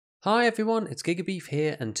Hi everyone, it's GigaBeef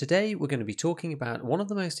here, and today we're going to be talking about one of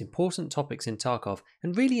the most important topics in Tarkov,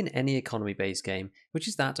 and really in any economy-based game, which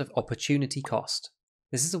is that of opportunity cost.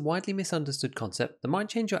 This is a widely misunderstood concept that might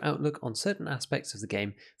change your outlook on certain aspects of the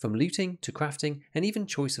game, from looting to crafting and even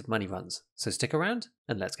choice of money runs. So stick around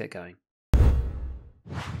and let's get going.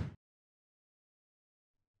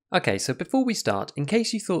 Okay, so before we start, in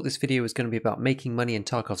case you thought this video was going to be about making money in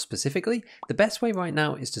Tarkov specifically, the best way right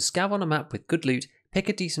now is to scav on a map with good loot, pick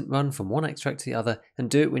a decent run from one extract to the other, and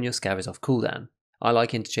do it when your scav is off cooldown. I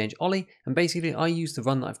like interchange Ollie, and basically I use the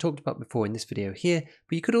run that I've talked about before in this video here,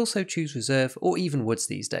 but you could also choose reserve or even woods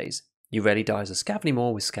these days. You rarely die as a scav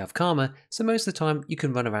anymore with scav karma, so most of the time you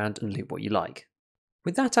can run around and loot what you like.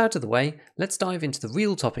 With that out of the way, let's dive into the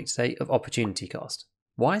real topic today of opportunity cost.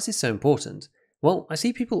 Why is this so important? Well, I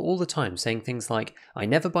see people all the time saying things like, I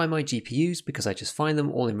never buy my GPUs because I just find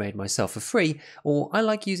them all in raid myself for free, or I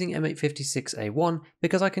like using M856A1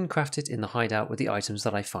 because I can craft it in the hideout with the items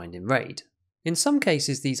that I find in raid. In some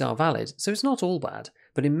cases these are valid, so it's not all bad,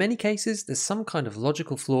 but in many cases there's some kind of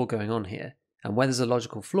logical flaw going on here, and where there's a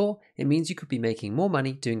logical flaw, it means you could be making more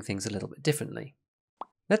money doing things a little bit differently.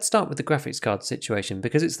 Let's start with the graphics card situation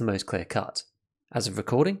because it's the most clear cut. As of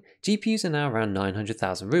recording, GPUs are now around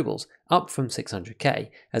 900,000 rubles, up from 600k,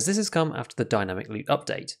 as this has come after the dynamic loot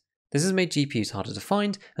update. This has made GPUs harder to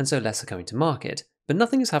find, and so less are coming to market, but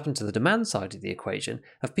nothing has happened to the demand side of the equation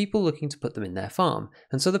of people looking to put them in their farm,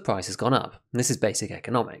 and so the price has gone up, and this is basic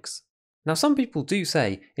economics. Now some people do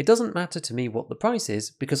say, it doesn't matter to me what the price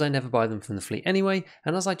is, because I never buy them from the fleet anyway,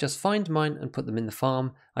 and as I just find mine and put them in the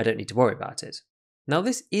farm, I don't need to worry about it. Now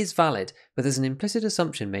this is valid, but there's an implicit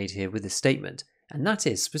assumption made here with this statement, and that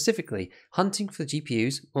is specifically hunting for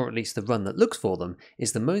GPUs, or at least the run that looks for them,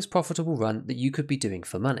 is the most profitable run that you could be doing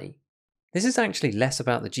for money. This is actually less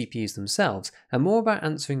about the GPUs themselves and more about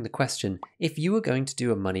answering the question, if you were going to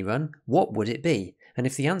do a money run, what would it be? And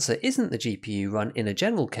if the answer isn't the GPU run in a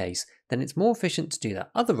general case, then it's more efficient to do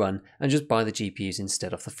that other run and just buy the GPUs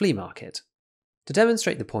instead off the flea market. To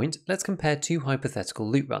demonstrate the point, let's compare two hypothetical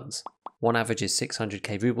loot runs. One averages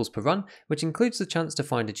 600k rubles per run, which includes the chance to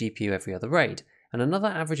find a GPU every other raid, and another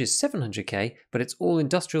averages 700k, but it's all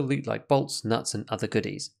industrial loot like bolts, nuts and other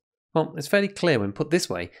goodies. Well, it's fairly clear when put this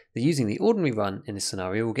way that using the ordinary run in this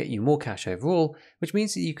scenario will get you more cash overall, which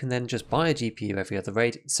means that you can then just buy a GPU every other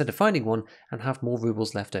raid instead of finding one and have more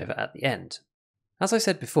rubles left over at the end. As I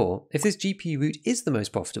said before, if this GPU route is the most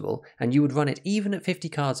profitable and you would run it even at 50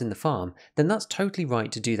 cards in the farm, then that's totally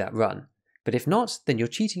right to do that run. But if not, then you're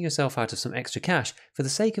cheating yourself out of some extra cash for the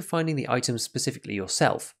sake of finding the items specifically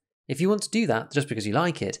yourself. If you want to do that just because you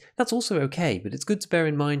like it, that's also okay, but it's good to bear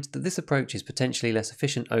in mind that this approach is potentially less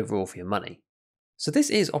efficient overall for your money. So this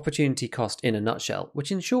is opportunity cost in a nutshell,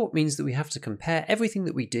 which in short means that we have to compare everything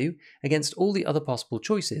that we do against all the other possible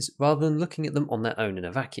choices rather than looking at them on their own in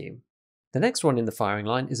a vacuum. The next one in the firing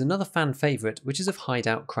line is another fan favourite, which is of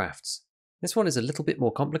hideout crafts. This one is a little bit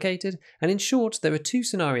more complicated, and in short there are two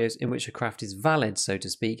scenarios in which a craft is valid, so to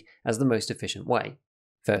speak, as the most efficient way.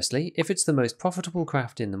 Firstly, if it's the most profitable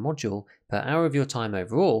craft in the module per hour of your time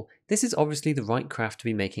overall, this is obviously the right craft to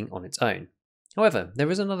be making on its own. However, there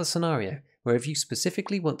is another scenario, where if you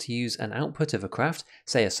specifically want to use an output of a craft,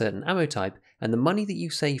 say a certain ammo type, and the money that you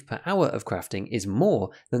save per hour of crafting is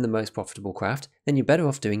more than the most profitable craft, then you're better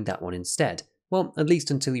off doing that one instead. Well, at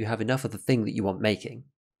least until you have enough of the thing that you want making.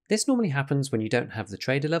 This normally happens when you don't have the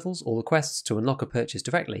trader levels or the quests to unlock a purchase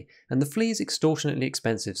directly, and the flea is extortionately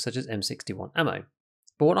expensive such as M61 ammo.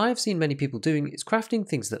 But what I have seen many people doing is crafting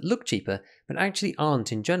things that look cheaper, but actually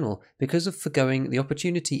aren't in general because of forgoing the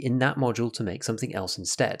opportunity in that module to make something else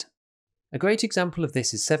instead. A great example of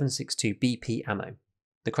this is 762 BP ammo.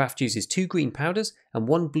 The craft uses 2 green powders and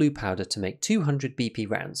 1 blue powder to make 200 BP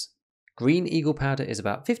rounds. Green eagle powder is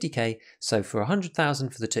about 50k, so for 100,000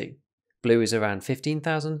 for the two. Blue is around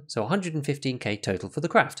 15,000, so 115k total for the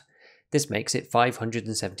craft. This makes it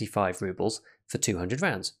 575 rubles for 200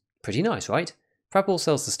 rounds. Pretty nice, right? Prapor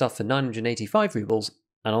sells the stuff for 985 rubles,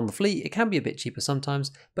 and on the flea it can be a bit cheaper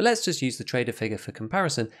sometimes, but let's just use the trader figure for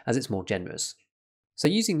comparison as it's more generous. So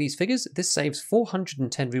using these figures, this saves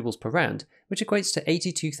 410 rubles per round, which equates to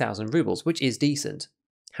 82,000 rubles, which is decent.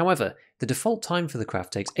 However, the default time for the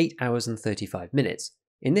craft takes 8 hours and 35 minutes.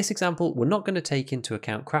 In this example, we're not going to take into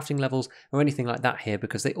account crafting levels or anything like that here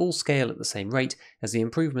because they all scale at the same rate, as the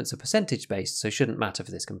improvements are percentage based, so shouldn't matter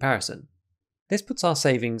for this comparison. This puts our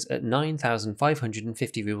savings at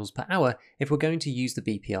 9,550 rubles per hour if we're going to use the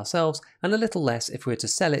BP ourselves, and a little less if we're to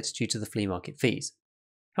sell it due to the flea market fees.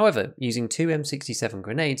 However, using 2 M67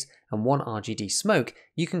 grenades and 1 RGD smoke,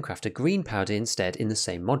 you can craft a green powder instead in the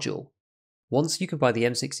same module. Once you can buy the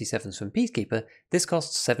M67s from Peacekeeper, this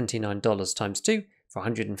costs $79 times 2 for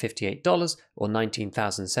 $158 or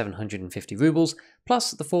 19,750 rubles,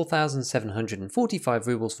 plus the 4,745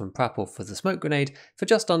 rubles from Prapor for the smoke grenade for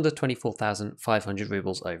just under 24,500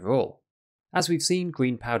 rubles overall. As we've seen,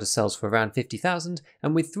 green powder sells for around 50,000,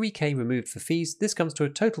 and with 3k removed for fees, this comes to a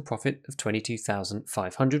total profit of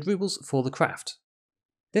 22,500 rubles for the craft.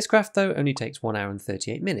 This craft though only takes 1 hour and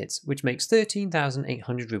 38 minutes, which makes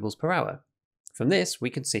 13,800 rubles per hour. From this, we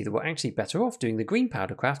can see that we're actually better off doing the green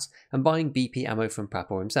powder crafts and buying BP ammo from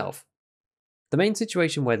Prapor himself. The main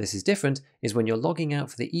situation where this is different is when you're logging out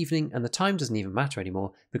for the evening and the time doesn't even matter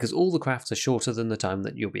anymore because all the crafts are shorter than the time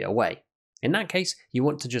that you'll be away. In that case, you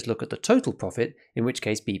want to just look at the total profit, in which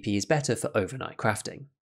case BP is better for overnight crafting.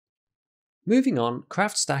 Moving on,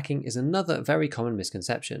 craft stacking is another very common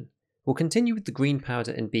misconception. We'll continue with the green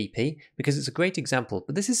powder and BP because it's a great example,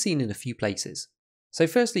 but this is seen in a few places. So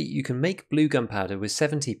firstly, you can make blue gunpowder with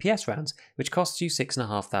 70 PS rounds, which costs you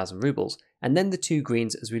 6,500 rubles, and then the 2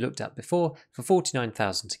 greens as we looked at before for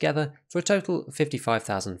 49,000 together for a total of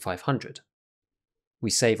 55,500. We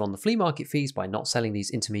save on the flea market fees by not selling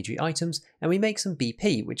these intermediary items, and we make some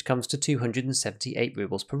BP, which comes to 278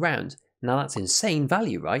 rubles per round. Now that's insane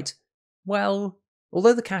value, right? Well,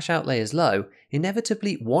 although the cash outlay is low,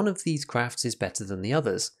 inevitably one of these crafts is better than the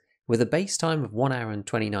others. With a base time of 1 hour and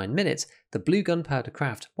 29 minutes, the blue gunpowder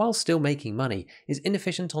craft, while still making money, is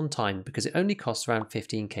inefficient on time because it only costs around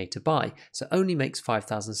 15k to buy, so only makes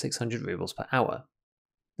 5,600 rubles per hour.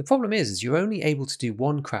 The problem is you're only able to do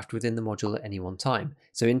one craft within the module at any one time,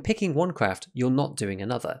 so in picking one craft, you're not doing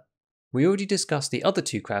another. We already discussed the other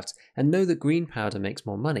 2 crafts and know that green powder makes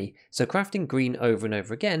more money, so crafting green over and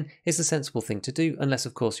over again is the sensible thing to do, unless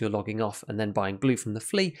of course you're logging off and then buying blue from the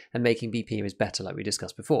flea and making BP is better like we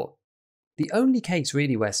discussed before. The only case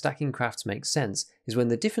really where stacking crafts makes sense is when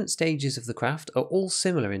the different stages of the craft are all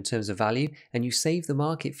similar in terms of value and you save the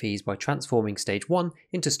market fees by transforming stage 1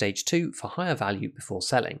 into stage 2 for higher value before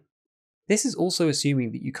selling. This is also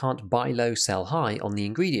assuming that you can't buy low, sell high on the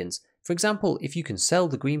ingredients. For example, if you can sell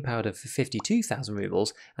the green powder for 52,000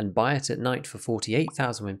 rubles and buy it at night for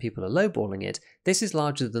 48,000 when people are lowballing it, this is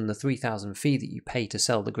larger than the 3,000 fee that you pay to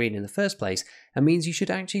sell the green in the first place and means you should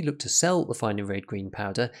actually look to sell the find and raid green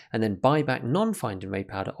powder and then buy back non-find and raid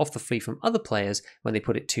powder off the flea from other players when they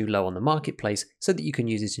put it too low on the marketplace so that you can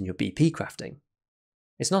use it in your BP crafting.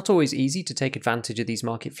 It's not always easy to take advantage of these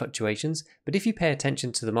market fluctuations, but if you pay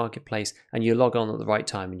attention to the marketplace and you log on at the right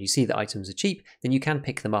time and you see that items are cheap, then you can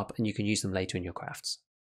pick them up and you can use them later in your crafts.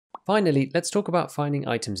 Finally, let's talk about finding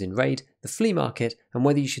items in raid, the flea market, and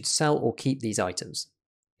whether you should sell or keep these items.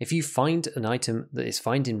 If you find an item that is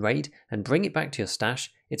found in raid and bring it back to your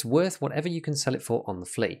stash, it's worth whatever you can sell it for on the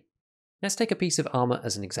flea. Let's take a piece of armor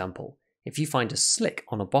as an example. If you find a slick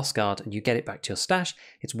on a boss guard and you get it back to your stash,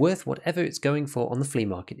 it's worth whatever it's going for on the flea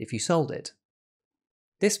market if you sold it.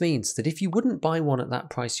 This means that if you wouldn't buy one at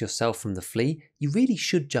that price yourself from the flea, you really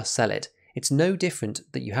should just sell it. It's no different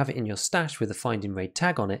that you have it in your stash with a find in raid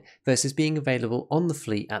tag on it versus being available on the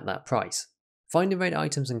flea at that price. Find and raid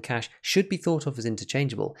items and cash should be thought of as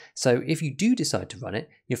interchangeable, so if you do decide to run it,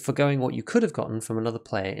 you're forgoing what you could have gotten from another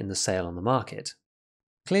player in the sale on the market.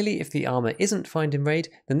 Clearly, if the armor isn't find in raid,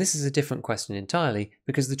 then this is a different question entirely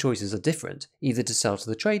because the choices are different, either to sell to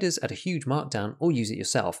the traders at a huge markdown or use it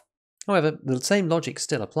yourself. However, the same logic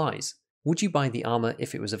still applies. Would you buy the armor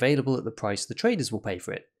if it was available at the price the traders will pay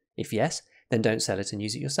for it? If yes, then don't sell it and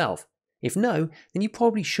use it yourself. If no, then you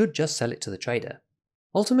probably should just sell it to the trader.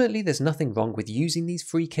 Ultimately, there's nothing wrong with using these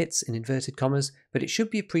free kits in inverted commas, but it should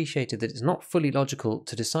be appreciated that it's not fully logical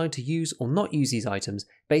to decide to use or not use these items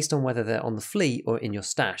based on whether they're on the flea or in your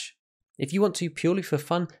stash. If you want to purely for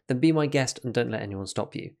fun, then be my guest and don't let anyone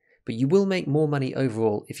stop you. But you will make more money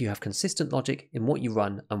overall if you have consistent logic in what you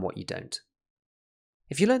run and what you don't.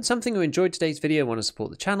 If you learned something or enjoyed today's video and want to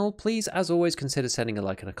support the channel, please as always consider sending a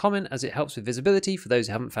like and a comment as it helps with visibility for those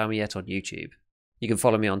who haven't found me yet on YouTube. You can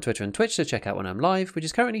follow me on Twitter and Twitch to check out when I'm live, which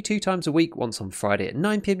is currently 2 times a week, once on Friday at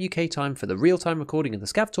 9 PM UK time for the real-time recording of the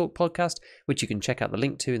ScavTalk podcast, which you can check out the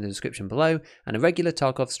link to in the description below, and a regular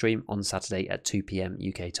Tarkov stream on Saturday at 2 PM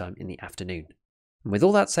UK time in the afternoon. And with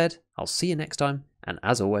all that said, I'll see you next time, and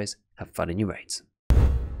as always, have fun in your raids.